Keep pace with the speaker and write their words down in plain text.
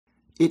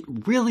It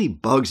really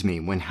bugs me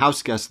when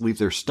house guests leave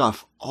their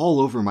stuff all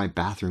over my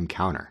bathroom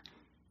counter.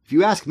 If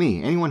you ask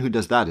me, anyone who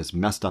does that is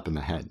messed up in the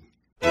head.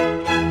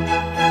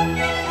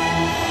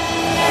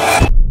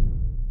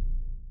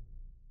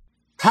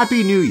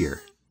 Happy New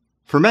Year!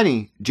 For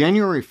many,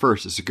 January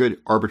 1st is a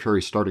good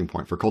arbitrary starting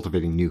point for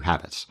cultivating new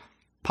habits.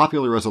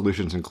 Popular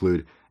resolutions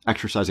include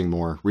exercising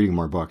more, reading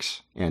more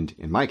books, and,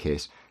 in my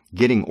case,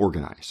 getting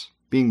organized,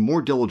 being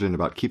more diligent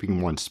about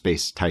keeping one's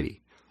space tidy.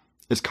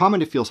 It's common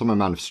to feel some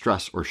amount of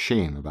stress or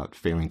shame about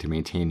failing to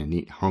maintain a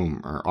neat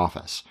home or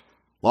office.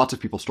 Lots of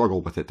people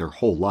struggle with it their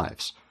whole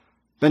lives.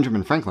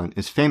 Benjamin Franklin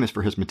is famous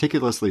for his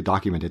meticulously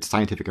documented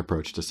scientific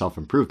approach to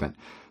self-improvement,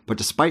 but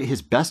despite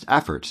his best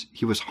efforts,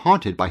 he was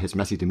haunted by his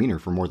messy demeanor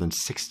for more than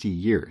 60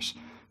 years.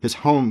 His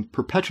home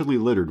perpetually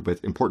littered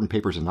with important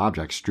papers and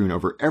objects strewn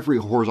over every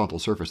horizontal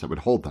surface that would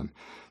hold them,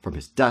 from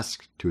his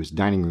desk to his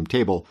dining room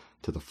table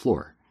to the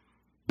floor.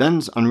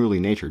 Ben's unruly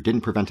nature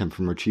didn't prevent him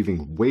from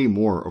achieving way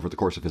more over the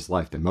course of his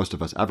life than most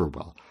of us ever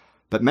will,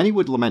 but many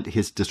would lament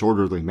his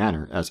disorderly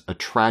manner as a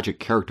tragic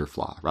character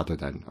flaw rather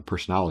than a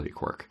personality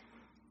quirk.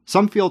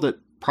 Some feel that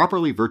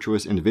properly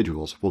virtuous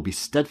individuals will be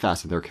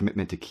steadfast in their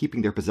commitment to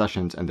keeping their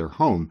possessions and their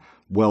home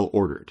well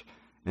ordered,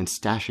 and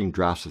stashing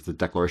drafts of the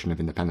Declaration of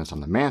Independence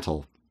on the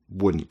mantle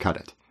wouldn't cut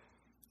it.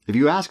 If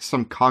you ask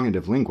some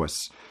cognitive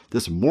linguists,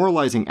 this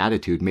moralizing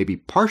attitude may be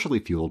partially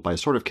fueled by a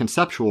sort of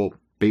conceptual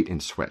bait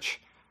and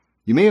switch.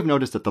 You may have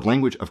noticed that the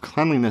language of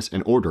cleanliness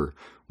and order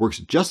works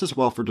just as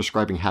well for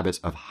describing habits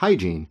of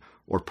hygiene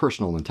or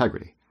personal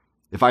integrity.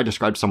 If I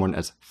described someone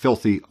as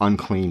filthy,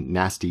 unclean,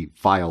 nasty,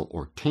 vile,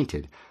 or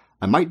tainted,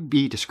 I might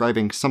be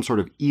describing some sort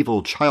of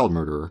evil child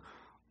murderer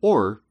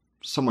or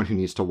someone who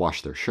needs to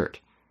wash their shirt.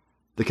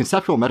 The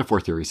conceptual metaphor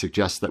theory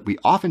suggests that we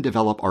often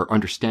develop our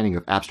understanding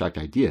of abstract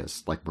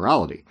ideas, like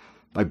morality,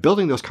 by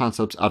building those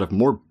concepts out of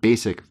more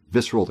basic,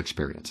 visceral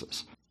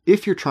experiences.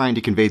 If you're trying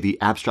to convey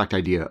the abstract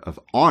idea of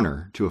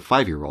honor to a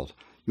 5-year-old,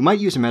 you might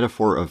use a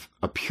metaphor of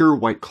a pure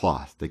white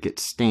cloth that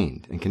gets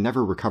stained and can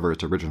never recover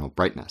its original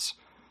brightness.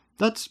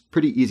 That's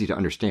pretty easy to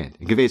understand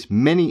and conveys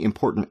many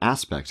important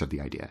aspects of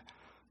the idea.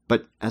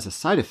 But as a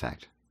side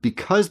effect,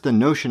 because the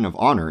notion of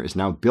honor is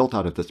now built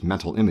out of this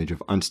mental image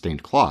of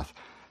unstained cloth,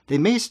 they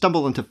may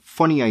stumble into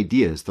funny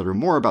ideas that are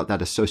more about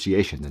that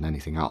association than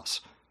anything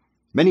else.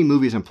 Many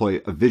movies employ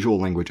a visual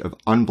language of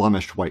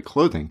unblemished white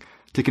clothing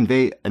to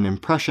convey an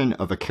impression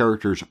of a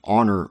character's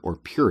honor or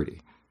purity.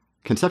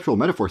 Conceptual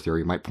metaphor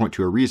theory might point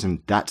to a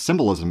reason that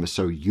symbolism is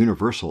so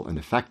universal and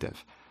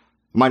effective.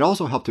 It might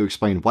also help to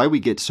explain why we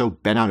get so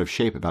bent out of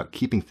shape about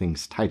keeping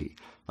things tidy,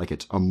 like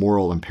it's a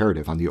moral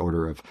imperative on the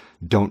order of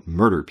don't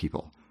murder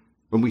people.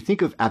 When we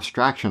think of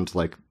abstractions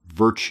like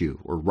virtue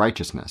or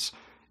righteousness,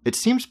 it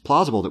seems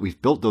plausible that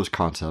we've built those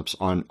concepts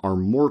on our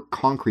more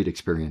concrete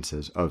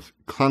experiences of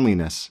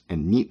cleanliness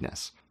and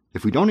neatness.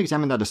 If we don't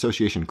examine that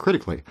association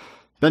critically,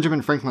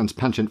 Benjamin Franklin's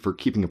penchant for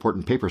keeping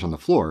important papers on the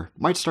floor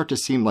might start to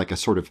seem like a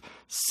sort of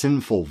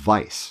sinful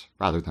vice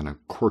rather than a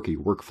quirky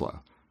workflow.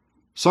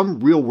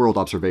 Some real-world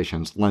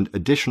observations lend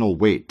additional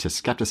weight to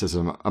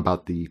skepticism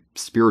about the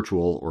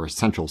spiritual or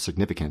essential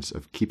significance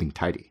of keeping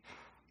tidy.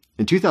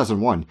 In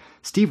 2001,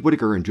 Steve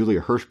Whitaker and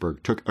Julia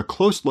Hirschberg took a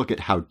close look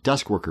at how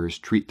desk workers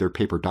treat their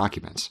paper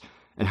documents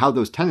and how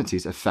those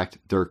tendencies affect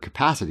their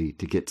capacity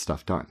to get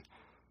stuff done.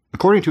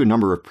 According to a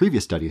number of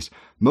previous studies,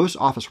 most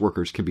office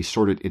workers can be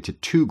sorted into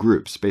 2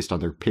 groups based on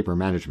their paper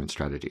management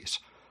strategies.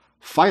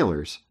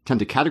 Filers tend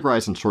to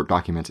categorize and sort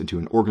documents into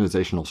an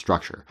organizational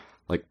structure,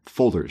 like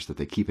folders that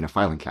they keep in a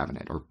filing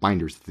cabinet or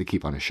binders that they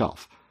keep on a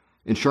shelf,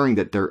 ensuring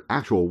that their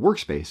actual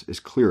workspace is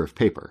clear of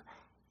paper.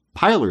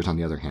 Pilers, on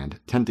the other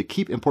hand, tend to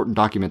keep important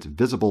documents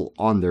visible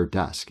on their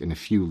desk in a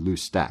few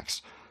loose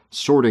stacks,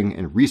 sorting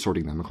and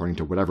resorting them according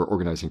to whatever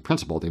organizing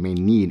principle they may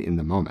need in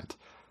the moment.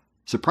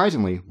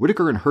 Surprisingly,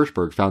 Whitaker and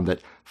Hirschberg found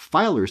that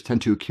filers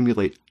tend to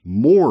accumulate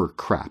more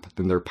crap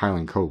than their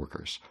piling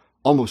coworkers,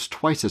 almost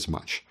twice as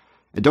much,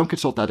 and don't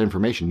consult that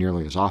information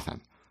nearly as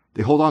often.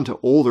 They hold on to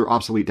old or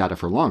obsolete data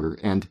for longer,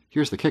 and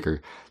here's the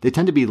kicker, they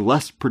tend to be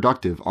less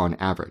productive on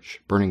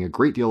average, burning a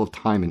great deal of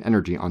time and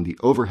energy on the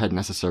overhead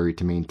necessary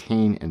to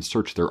maintain and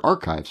search their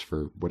archives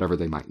for whatever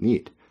they might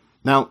need.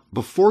 Now,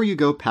 before you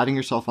go patting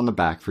yourself on the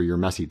back for your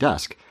messy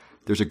desk,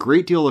 there's a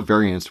great deal of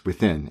variance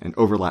within and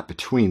overlap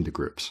between the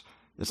groups.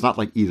 It's not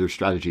like either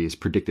strategy is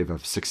predictive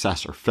of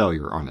success or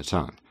failure on its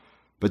own.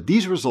 But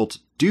these results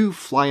do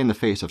fly in the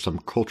face of some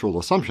cultural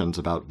assumptions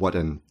about what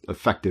an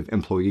effective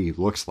employee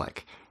looks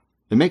like.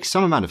 It makes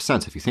some amount of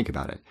sense if you think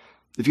about it.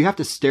 If you have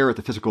to stare at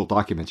the physical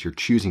documents you're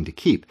choosing to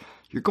keep,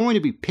 you're going to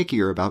be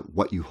pickier about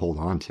what you hold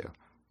on to.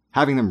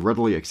 Having them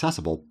readily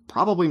accessible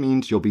probably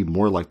means you'll be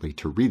more likely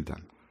to read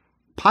them.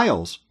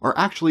 Piles are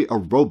actually a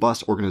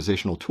robust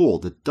organizational tool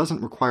that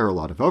doesn't require a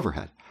lot of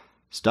overhead.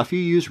 Stuff you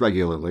use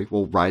regularly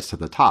will rise to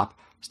the top,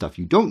 stuff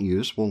you don't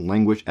use will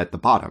languish at the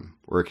bottom,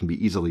 where it can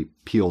be easily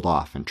peeled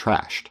off and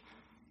trashed.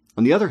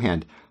 On the other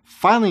hand,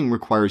 filing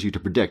requires you to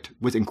predict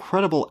with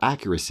incredible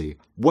accuracy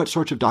what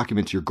sorts of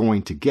documents you're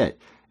going to get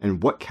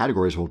and what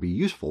categories will be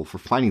useful for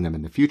finding them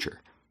in the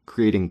future,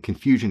 creating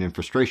confusion and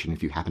frustration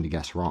if you happen to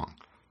guess wrong.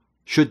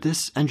 Should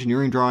this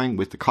engineering drawing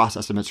with the cost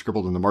estimate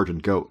scribbled in the margin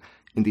go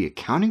in the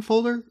accounting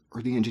folder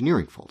or the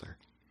engineering folder?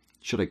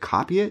 Should I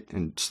copy it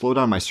and slow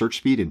down my search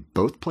speed in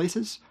both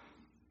places?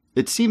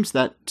 It seems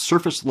that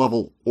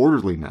surface-level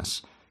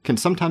orderliness can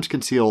sometimes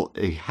conceal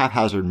a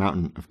haphazard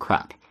mountain of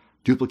crap,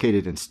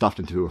 duplicated and stuffed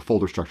into a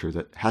folder structure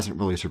that hasn't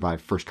really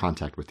survived first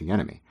contact with the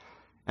enemy.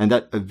 And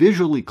that a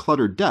visually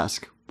cluttered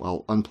desk,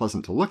 while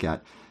unpleasant to look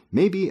at,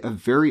 may be a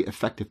very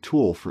effective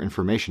tool for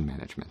information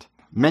management.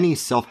 Many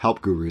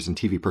self-help gurus and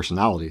TV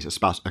personalities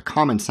espouse a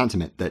common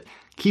sentiment that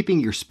keeping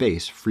your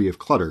space free of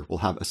clutter will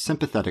have a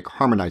sympathetic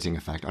harmonizing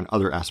effect on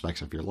other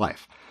aspects of your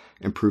life,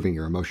 improving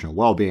your emotional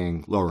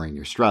well-being, lowering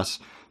your stress,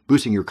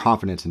 boosting your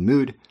confidence and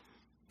mood.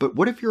 But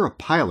what if you're a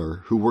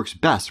piler who works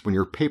best when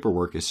your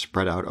paperwork is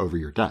spread out over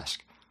your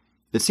desk?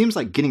 It seems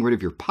like getting rid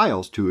of your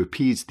piles to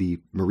appease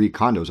the Marie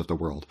Kondos of the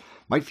world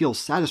might feel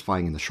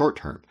satisfying in the short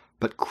term,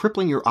 but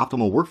crippling your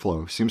optimal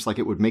workflow seems like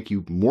it would make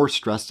you more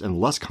stressed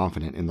and less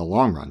confident in the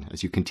long run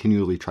as you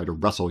continually try to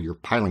wrestle your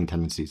piling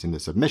tendencies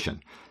into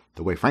submission,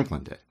 the way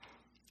Franklin did.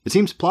 It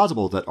seems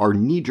plausible that our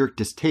knee-jerk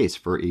distaste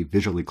for a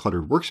visually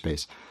cluttered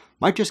workspace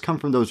might just come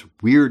from those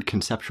weird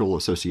conceptual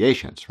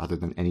associations rather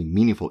than any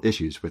meaningful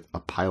issues with a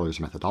piler's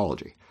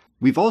methodology.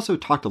 We've also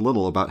talked a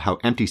little about how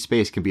empty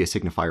space can be a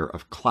signifier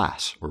of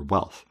class or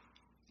wealth.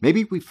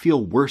 Maybe we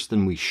feel worse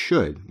than we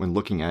should when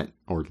looking at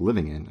or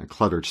living in a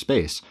cluttered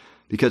space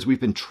because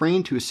we've been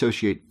trained to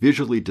associate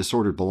visually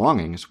disordered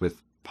belongings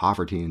with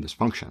poverty and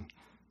dysfunction.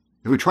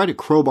 If we try to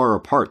crowbar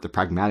apart the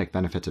pragmatic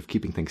benefits of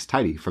keeping things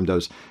tidy from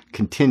those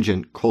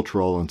contingent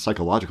cultural and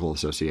psychological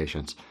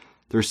associations,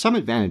 there are some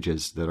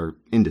advantages that are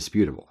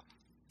indisputable.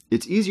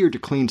 It's easier to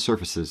clean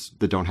surfaces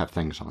that don't have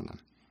things on them.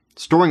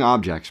 Storing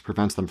objects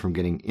prevents them from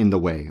getting in the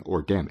way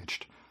or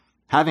damaged.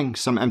 Having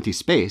some empty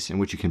space in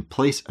which you can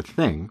place a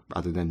thing,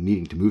 rather than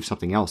needing to move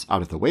something else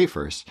out of the way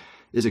first,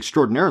 is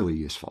extraordinarily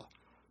useful.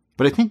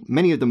 But I think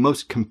many of the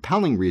most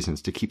compelling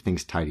reasons to keep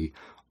things tidy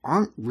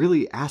aren't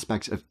really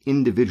aspects of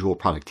individual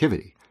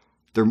productivity.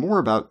 They're more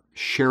about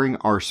sharing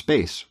our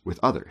space with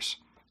others.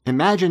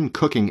 Imagine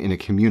cooking in a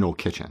communal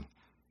kitchen.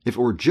 If it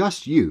were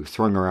just you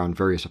throwing around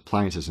various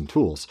appliances and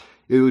tools,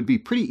 it would be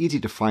pretty easy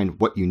to find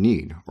what you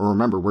need or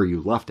remember where you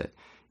left it,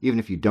 even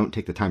if you don't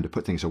take the time to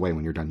put things away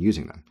when you're done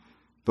using them.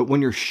 But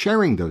when you're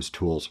sharing those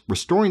tools,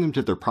 restoring them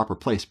to their proper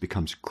place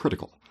becomes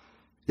critical.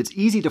 It's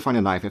easy to find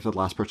a knife if the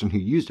last person who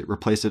used it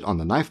replaced it on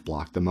the knife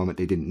block the moment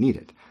they didn't need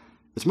it.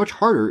 It's much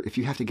harder if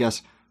you have to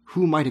guess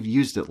who might have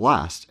used it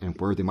last and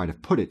where they might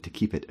have put it to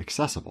keep it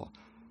accessible.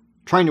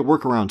 Trying to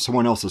work around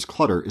someone else's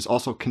clutter is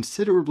also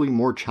considerably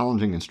more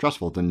challenging and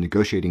stressful than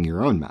negotiating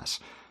your own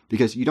mess,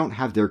 because you don't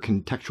have their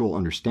contextual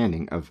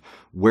understanding of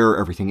where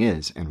everything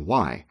is and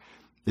why,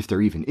 if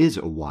there even is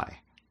a why.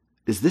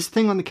 Is this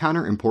thing on the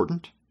counter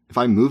important? If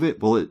I move it,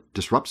 will it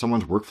disrupt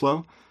someone's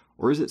workflow?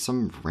 Or is it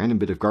some random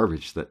bit of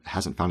garbage that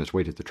hasn't found its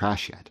way to the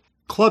trash yet?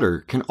 Clutter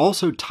can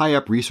also tie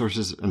up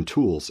resources and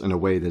tools in a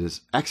way that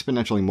is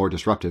exponentially more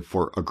disruptive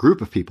for a group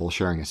of people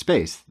sharing a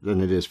space than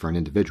it is for an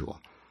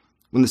individual.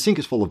 When the sink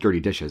is full of dirty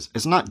dishes,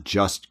 it's not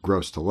just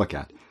gross to look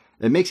at.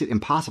 It makes it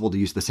impossible to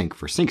use the sink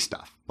for sink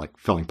stuff, like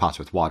filling pots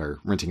with water,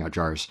 rinsing out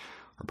jars,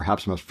 or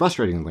perhaps most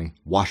frustratingly,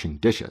 washing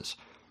dishes.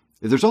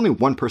 If there's only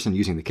one person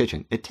using the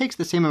kitchen, it takes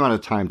the same amount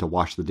of time to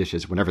wash the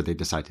dishes whenever they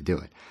decide to do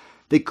it.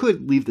 They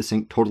could leave the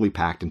sink totally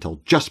packed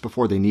until just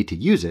before they need to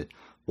use it,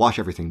 wash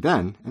everything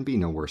then, and be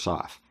no worse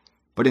off.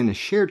 But in a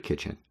shared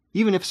kitchen,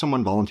 even if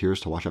someone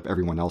volunteers to wash up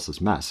everyone else's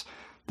mess,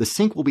 the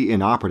sink will be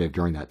inoperative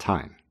during that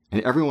time,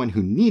 and everyone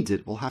who needs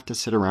it will have to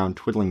sit around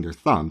twiddling their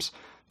thumbs,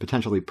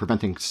 potentially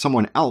preventing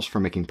someone else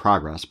from making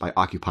progress by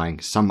occupying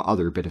some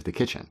other bit of the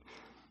kitchen.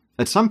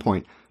 At some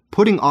point,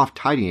 putting off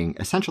tidying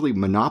essentially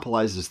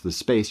monopolizes the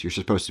space you're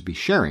supposed to be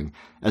sharing,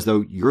 as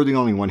though you're the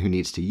only one who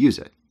needs to use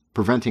it,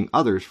 preventing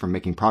others from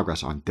making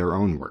progress on their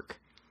own work.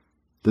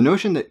 The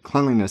notion that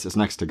cleanliness is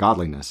next to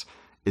godliness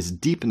is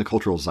deep in the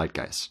cultural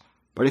zeitgeist,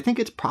 but I think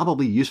it's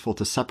probably useful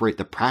to separate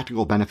the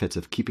practical benefits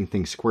of keeping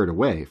things squared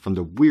away from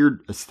the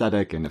weird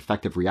aesthetic and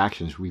effective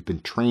reactions we've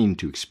been trained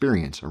to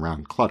experience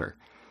around clutter.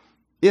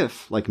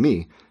 If, like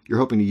me, you're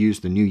hoping to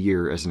use the new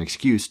year as an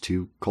excuse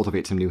to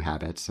cultivate some new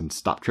habits and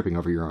stop tripping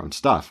over your own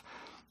stuff,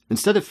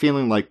 instead of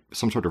feeling like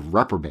some sort of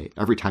reprobate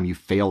every time you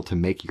fail to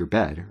make your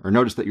bed or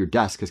notice that your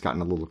desk has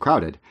gotten a little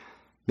crowded,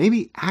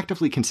 maybe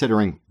actively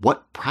considering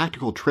what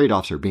practical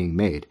trade-offs are being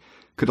made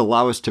could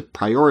allow us to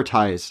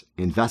prioritize,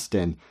 invest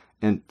in,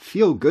 and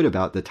feel good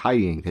about the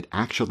tidying that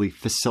actually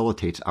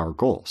facilitates our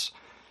goals,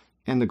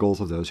 and the goals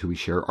of those who we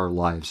share our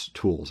lives,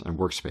 tools, and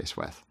workspace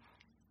with.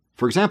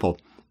 For example,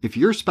 if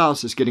your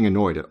spouse is getting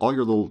annoyed at all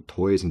your little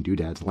toys and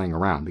doodads laying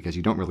around because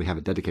you don't really have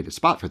a dedicated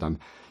spot for them,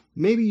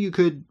 maybe you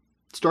could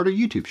start a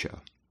YouTube show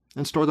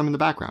and store them in the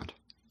background.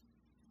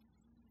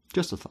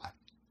 Just a thought.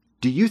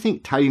 Do you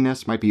think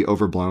tidiness might be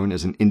overblown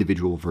as an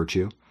individual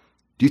virtue?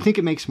 Do you think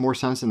it makes more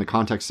sense in the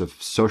context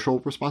of social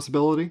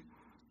responsibility?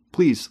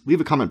 Please leave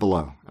a comment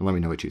below and let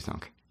me know what you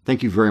think.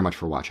 Thank you very much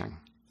for watching.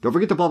 Don't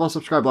forget to blah, blah,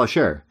 subscribe, blah,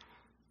 share,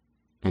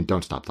 and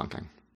don't stop thunking.